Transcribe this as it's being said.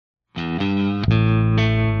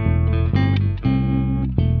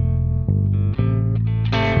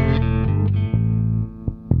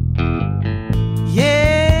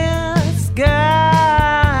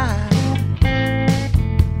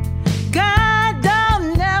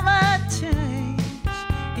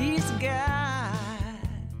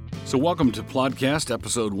So welcome to Plodcast,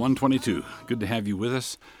 episode 122. Good to have you with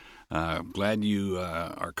us. Glad you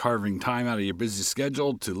are carving time out of your busy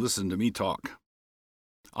schedule to listen to me talk.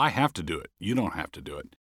 I have to do it. You don't have to do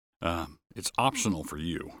it. It's optional for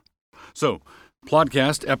you. So,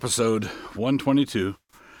 Plodcast, episode 122,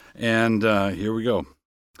 and here we go.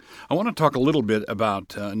 I want to talk a little bit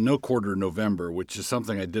about No Quarter November, which is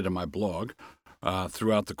something I did in my blog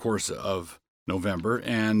throughout the course of November,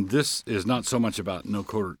 and this is not so much about No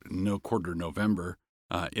Quarter November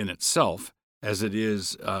in itself as it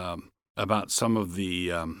is about some of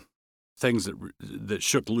the things that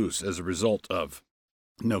shook loose as a result of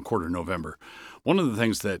No Quarter November. One of the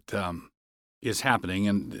things that is happening,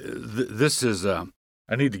 and this is I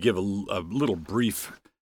need to give a little brief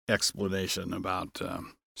explanation about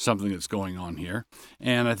something that's going on here,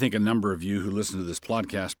 and I think a number of you who listen to this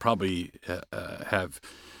podcast probably have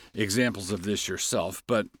examples of this yourself,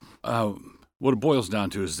 but what it boils down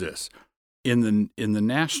to is this. In the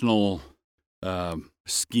national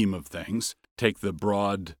scheme of things, take the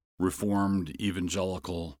broad Reformed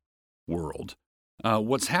evangelical world,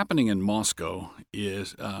 what's happening in Moscow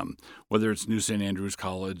is, whether it's New St. Andrews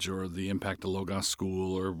College or the Impact of Logos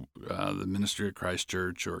School or the Ministry of Christ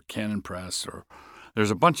Church or Canon Press, or there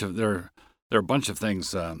are a bunch of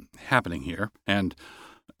things happening here, and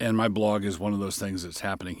my blog is one of those things that's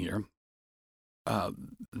happening here.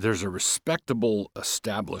 There's a respectable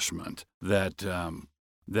establishment that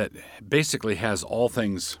basically has all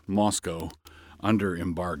things Moscow under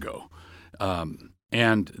embargo,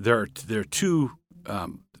 and there are two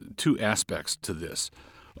aspects to this.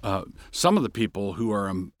 Some of the people who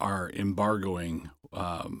are embargoing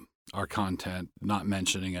our content, not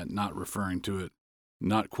mentioning it, not referring to it,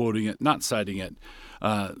 not quoting it, not citing it,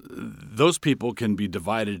 those people can be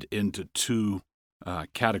divided into two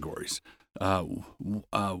categories. The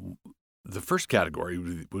first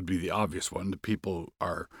category would be the obvious one. The people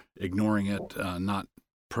are ignoring it, not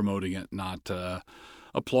promoting it, not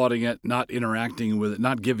applauding it, not interacting with it,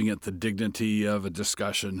 not giving it the dignity of a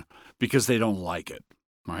discussion because they don't like it.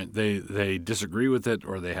 Right? They disagree with it,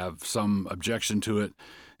 or they have some objection to it,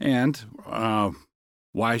 and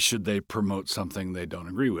why should they promote something they don't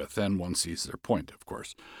agree with? And one sees their point, of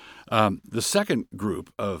course. The second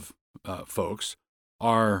group of folks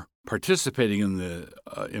are participating in the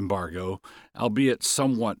embargo, albeit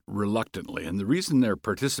somewhat reluctantly. And the reason they're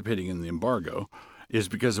participating in the embargo is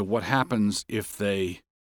because of what happens if they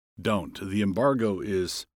don't. The embargo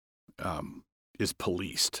is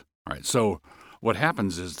policed. All right. So what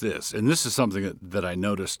happens is this, and this is something that I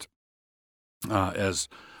noticed as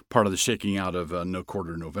part of the shaking out of No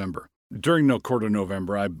Quarter November. During No Quarter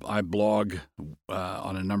November, I blog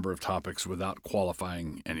on a number of topics without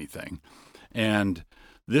qualifying anything, and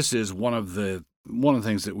this is one of the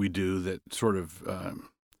things that we do that sort of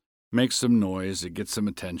makes some noise, it gets some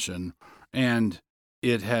attention, and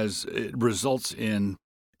it results in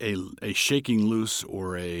a shaking loose,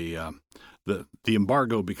 or the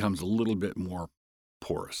embargo becomes a little bit more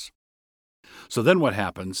porous. So then what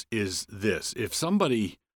happens is this: if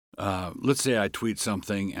somebody let's say I tweet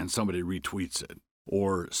something and somebody retweets it,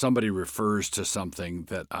 or somebody refers to something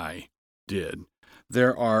that I did.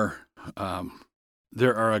 There are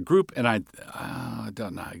a group, and I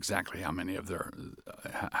don't know exactly how many of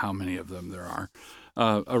them there are.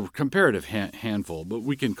 A comparative handful, but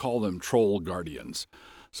we can call them troll guardians.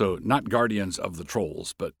 So not guardians of the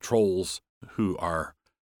trolls, but trolls who are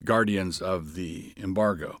guardians of the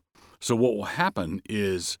embargo. So what will happen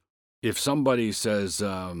is, if somebody says,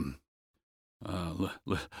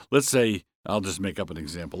 let's say, I'll just make up an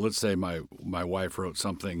example. Let's say my wife wrote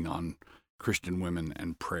something on Christian women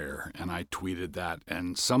and prayer, and I tweeted that,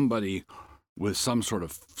 and somebody with some sort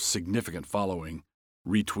of significant following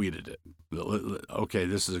retweeted it. Okay,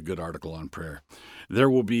 this is a good article on prayer. There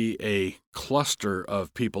will be a cluster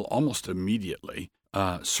of people almost immediately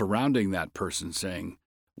surrounding that person, saying,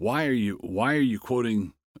 "Why are you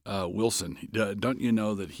quoting Wilson? Don't you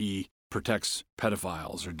know that he protects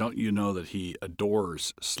pedophiles? Or don't you know that he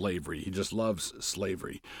adores slavery? He just loves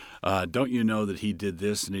slavery. Don't you know that he did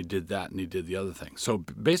this and he did that and he did the other thing?" So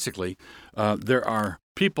basically, there are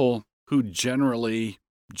people who generically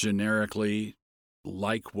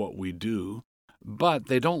like what we do, but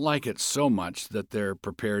they don't like it so much that they're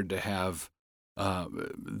prepared to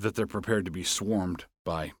be swarmed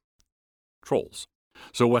by trolls.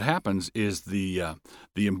 So what happens is the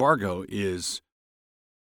embargo is,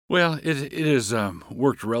 well, it is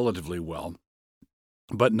worked relatively well,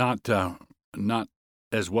 but not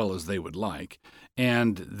as well as they would like.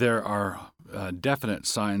 And there are definite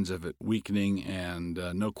signs of it weakening, and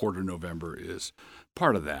No Quarter November is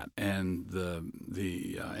part of that. And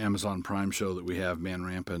the Amazon Prime show that we have, Man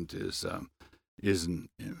Rampant, is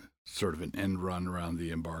sort of an end run around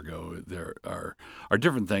the embargo. There are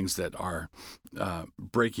different things that are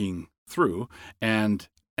breaking through, and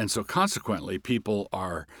so consequently, people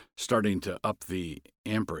are starting to up the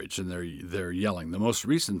amperage, and they're yelling. The most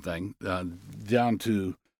recent thing, down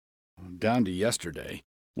to yesterday,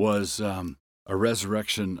 was a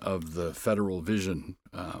resurrection of the Federal Vision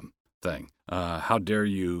thing. How dare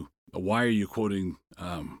you? Why are you quoting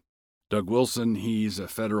Doug Wilson? He's a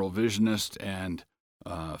federal visionist, and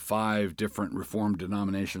 5 different Reformed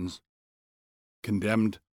denominations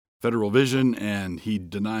condemned federal vision, and he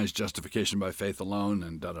denies justification by faith alone,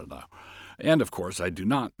 and da-da-da. And, of course, I do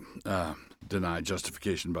not deny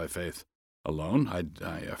justification by faith alone.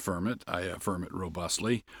 I affirm it. I affirm it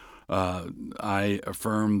robustly. I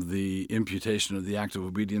affirm the imputation of the active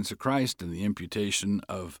obedience of Christ and the imputation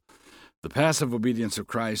of the passive obedience of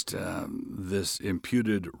Christ. This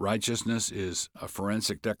imputed righteousness is a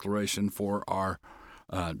forensic declaration for our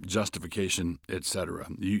justification, etc.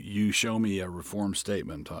 You show me a Reformed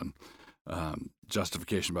statement on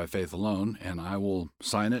justification by faith alone, and I will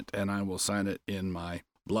sign it, and I will sign it in my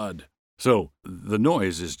blood. So the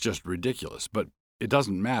noise is just ridiculous, but it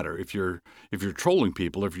doesn't matter if you're trolling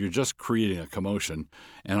people, if you're just creating a commotion,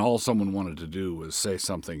 and all someone wanted to do was say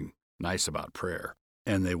something nice about prayer,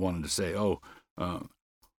 and they wanted to say,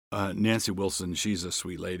 Nancy Wilson, she's a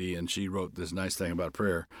sweet lady, and she wrote this nice thing about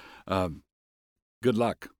prayer. Good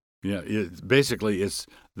luck. Yeah, basically, it's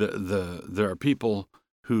there are people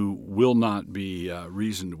who will not be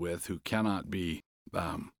reasoned with, who cannot be,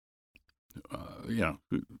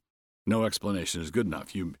 no explanation is good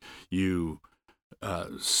enough. You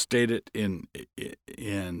state it in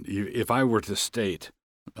if I were to state,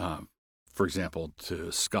 for example,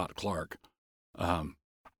 to Scott Clark, I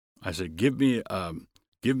said, give me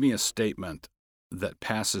a statement that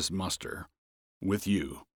passes muster with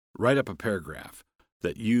you. Write up a paragraph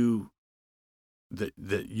that you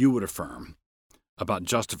would affirm about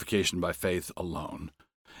justification by faith alone,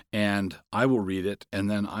 and I will read it, and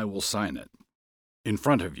then I will sign it in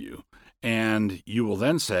front of you, and you will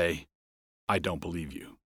then say, I don't believe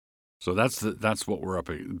you. So that's what we're up.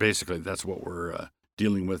 Basically, that's what we're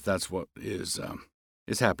dealing with. That's what is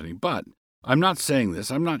happening. But I'm not saying this.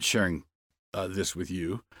 I'm not sharing this with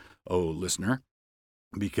you, listener,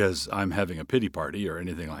 because I'm having a pity party or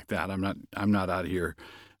anything like that. I'm not out here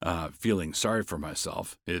feeling sorry for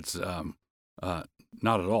myself. It's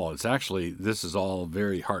not at all. It's actually, this is all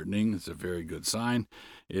very heartening. It's a very good sign.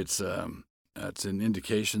 It's an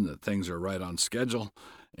indication that things are right on schedule,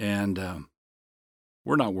 and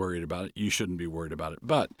we're not worried about it. You shouldn't be worried about it,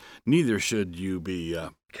 but neither should you be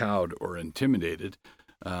cowed or intimidated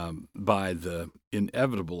by the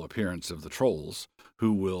inevitable appearance of the trolls,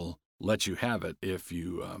 who will let you have it if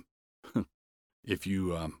you,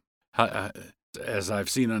 as I've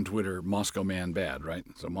seen on Twitter, Moscow Man bad, right?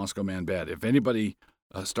 So Moscow Man bad. If anybody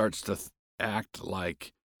starts to act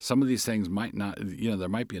like some of these things might not, there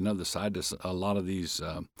might be another side to a lot of these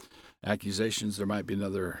accusations. There might be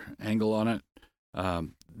another angle on it.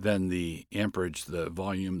 Then the amperage, the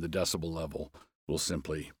volume, the decibel level will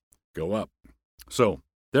simply go up. So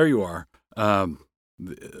there you are.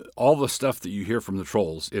 All the stuff that you hear from the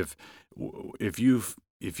trolls, if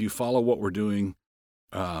you follow what we're doing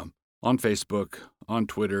on Facebook, on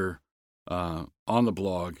Twitter, on the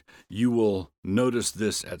blog, you will notice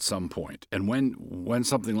this at some point. And when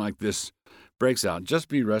something like this breaks out,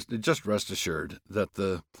 just rest assured that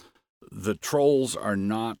the trolls are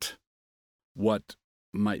not what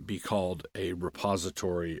might be called a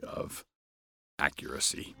repository of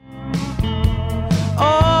accuracy.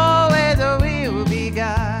 Oh, whether we will be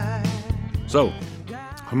God. So,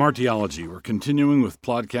 hamartiology. We're continuing with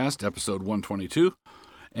Plodcast, episode 122,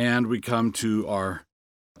 and we come to our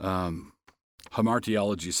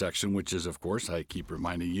hamartiology section, which is, of course, I keep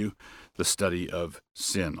reminding you, the study of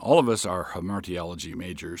sin. All of us are hamartiology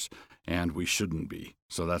majors, and we shouldn't be.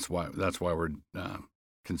 So that's why we're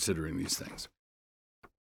considering these things.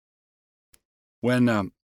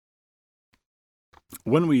 When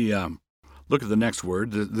we look at the next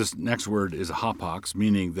word, this next word is a hapax,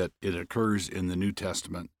 meaning that it occurs in the New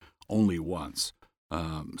Testament only once.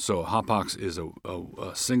 So hapax is a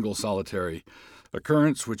single solitary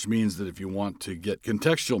occurrence, which means that if you want to get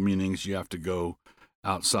contextual meanings, you have to go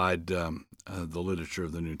outside the literature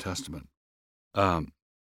of the New Testament.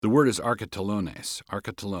 The word is architelones,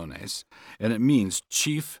 and it means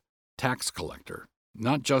chief tax collector,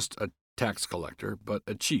 not just tax collector, but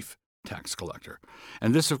a chief tax collector.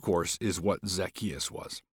 And this, of course, is what Zacchaeus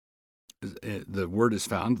was. The word is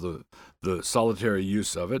found, the solitary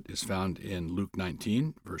use of it is found in Luke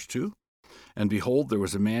 19, verse 2. And behold, there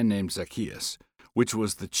was a man named Zacchaeus, which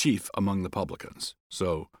was the chief among the publicans.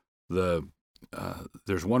 So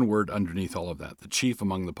there's one word underneath all of that, the chief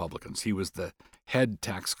among the publicans. He was the head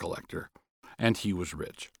tax collector, and he was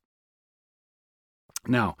rich.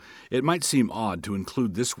 Now, it might seem odd to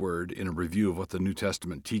include this word in a review of what the New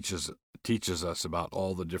Testament teaches us about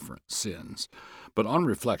all the different sins, but on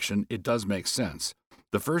reflection, it does make sense.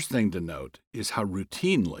 The first thing to note is how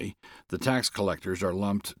routinely the tax collectors are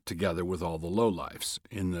lumped together with all the lowlifes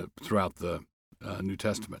throughout the New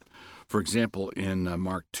Testament. For example, in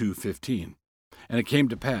Mark 2:15, and it came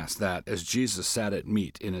to pass that, as Jesus sat at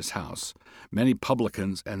meat in his house, many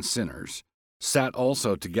publicans and sinners sat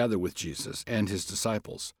also together with Jesus and his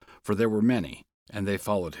disciples, for there were many, and they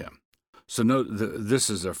followed him. So note,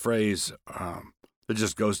 this is a phrase that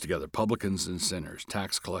just goes together, publicans and sinners,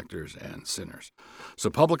 tax collectors and sinners.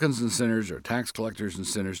 So publicans and sinners, or tax collectors and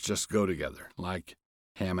sinners, just go together, like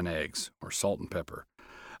ham and eggs or salt and pepper.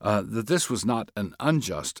 That this was not an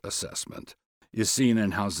unjust assessment is seen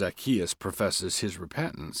in how Zacchaeus professes his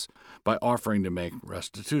repentance by offering to make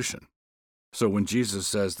restitution. So when Jesus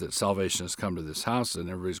says that salvation has come to this house and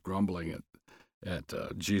everybody's grumbling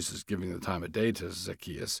at Jesus giving the time of day to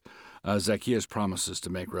Zacchaeus, Zacchaeus promises to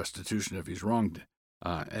make restitution if he's wronged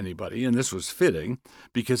anybody. And this was fitting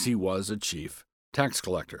because he was a chief tax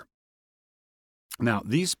collector. Now,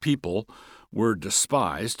 these people were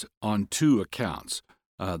despised on two accounts.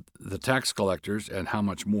 The tax collectors, and how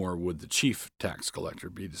much more would the chief tax collector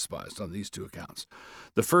be despised on these two accounts?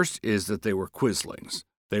 The first is that they were quislings.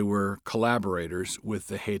 They were collaborators with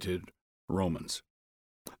the hated Romans.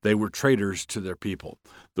 They were traitors to their people.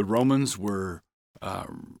 The Romans were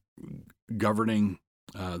governing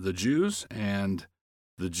the Jews, and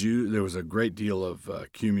there was a great deal of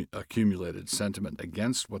accumulated sentiment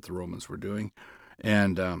against what the Romans were doing,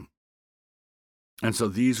 and so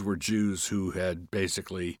these were Jews who had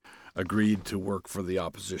basically agreed to work for the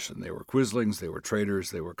opposition. They were quislings, they were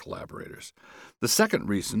traitors, they were collaborators. The second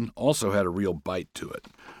reason also had a real bite to it.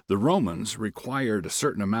 The Romans required a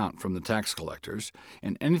certain amount from the tax collectors,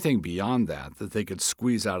 and anything beyond that they could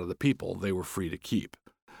squeeze out of the people, they were free to keep.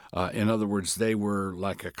 In other words, they were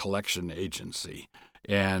like a collection agency.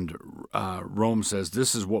 And Rome says,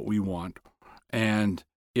 this is what we want. And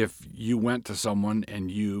if you went to someone and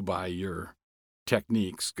you, by your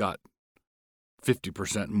techniques, got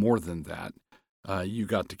 50% more than that, you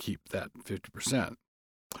got to keep that 50%.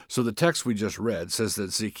 So the text we just read says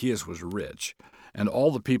that Zacchaeus was rich, and all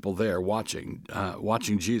the people there watching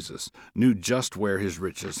Jesus knew just where his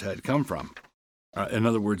riches had come from. In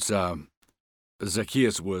other words,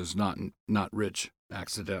 Zacchaeus was not rich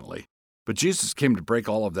accidentally. But Jesus came to break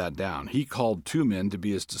all of that down. He called two men to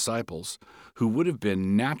be his disciples who would have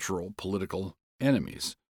been natural political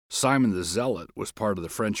enemies. Simon the Zealot was part of the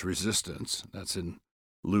French resistance, that's in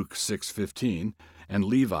Luke 6:15, and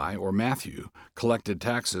Levi, or Matthew, collected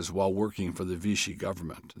taxes while working for the Vichy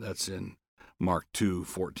government, that's in Mark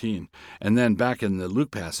 2:14. And then back in the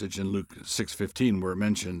Luke passage, in Luke 6:15, where it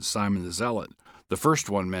mentions Simon the Zealot, the first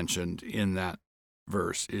one mentioned in that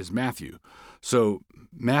verse is Matthew. So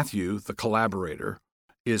Matthew, the collaborator,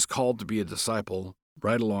 is called to be a disciple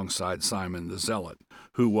right alongside Simon the Zealot,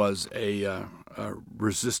 who was a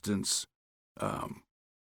resistance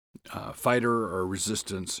fighter or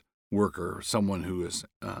resistance worker, someone who is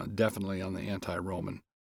definitely on the anti-Roman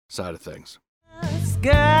side of things.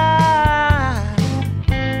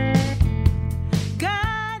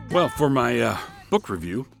 Well, for my book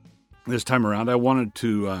review this time around, I wanted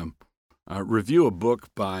to review a book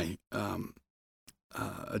by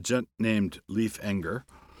a gent named Leif Enger.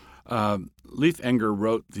 Leif Enger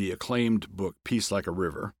wrote the acclaimed book Peace Like a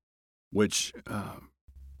River, which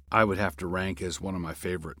I would have to rank as one of my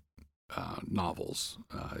favorite novels.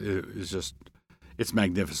 It's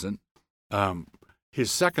magnificent.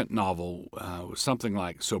 His second novel was something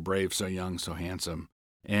like So Brave, So Young, So Handsome,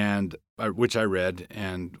 and which I read,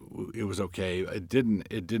 and it was okay. It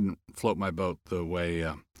didn't float my boat the way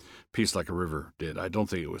Peace Like a River did. I don't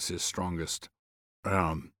think it was his strongest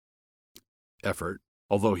effort,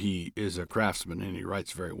 although he is a craftsman and he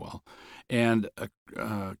writes very well. And a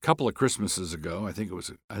couple of Christmases ago, I think it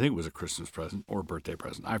was a Christmas present or a birthday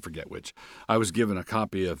present, I forget which, I was given a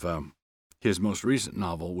copy of his most recent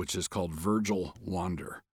novel, which is called Virgil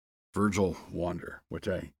Wander, which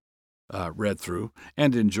I read through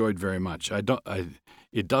and enjoyed very much. It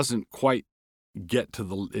didn't quite get to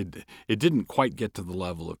the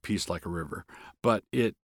level of Peace Like a River, but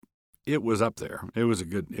it it was up there. It was a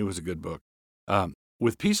good book.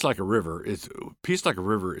 With Peace Like a River, Peace Like a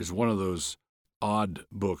River is one of those odd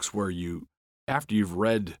books where after you've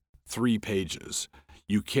read 3 pages,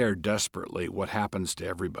 you care desperately what happens to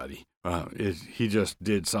everybody. He just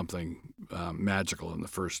did something magical in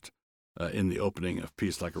the opening of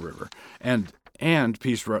Peace Like a River, and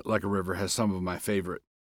Peace Like a River has some of my favorite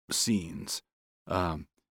scenes in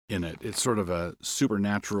it. It's sort of a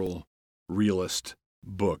supernatural, realist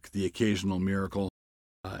book, the occasional miracle,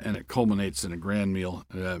 and it culminates in a grand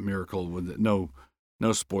miracle with no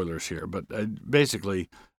spoilers here. But basically,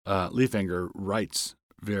 Leif Enger writes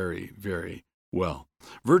very, very well.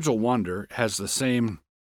 Virgil Wander has the same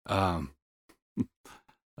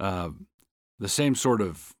sort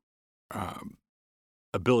of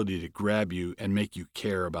ability to grab you and make you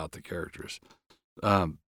care about the characters.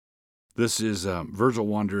 This is Virgil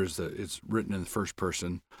Wander. It's written in the first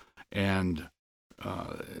person, and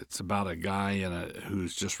it's about a guy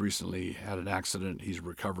who's just recently had an accident. He's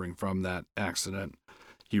recovering from that accident.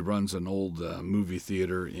 He runs an old movie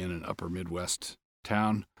theater in an upper Midwest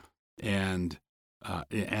town, and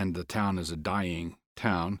the town is a dying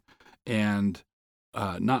town, and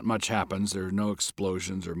not much happens. There are no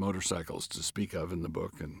explosions or motorcycles to speak of in the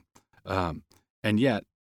book, and yet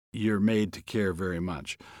you're made to care very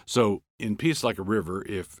much. So in Peace Like a River,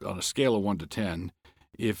 if on a scale of 1 to 10,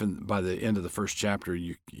 by the end of the first chapter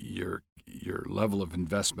your level of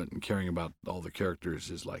investment and caring about all the characters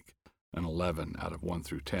is like an 11 out of 1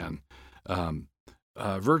 through 10.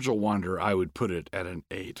 Virgil Wander, I would put it at an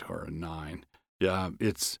 8 or a 9. Yeah,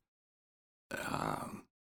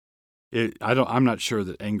 I'm not sure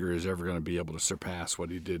that Enger is ever going to be able to surpass what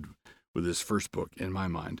he did with his first book, in my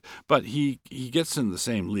mind. But he gets in the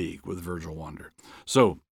same league with Virgil Wander.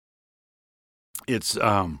 So it's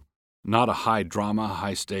not a high drama,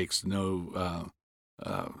 high stakes. No,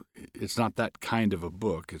 it's not that kind of a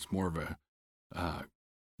book. It's more of a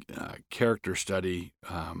character study.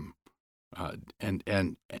 And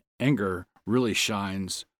Enger really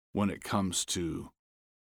shines when it comes to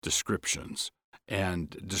descriptions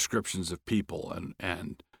of people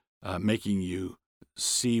and making you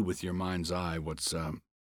see with your mind's eye what's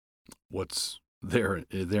there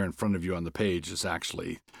in front of you on the page is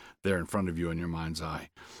actually there in front of you in your mind's eye.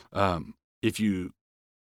 If you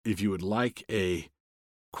would like a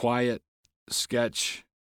quiet sketch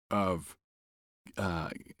of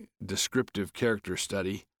descriptive character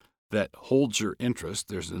study that holds your interest,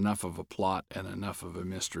 there's enough of a plot and enough of a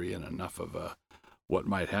mystery and enough of what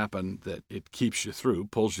might happen that it keeps you through,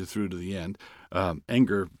 pulls you through to the end.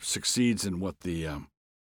 Enger succeeds in what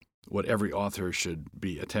every author should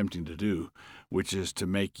be attempting to do, which is to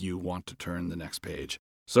make you want to turn the next page.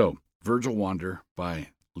 So, Virgil Wander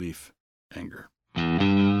by Leif Enger.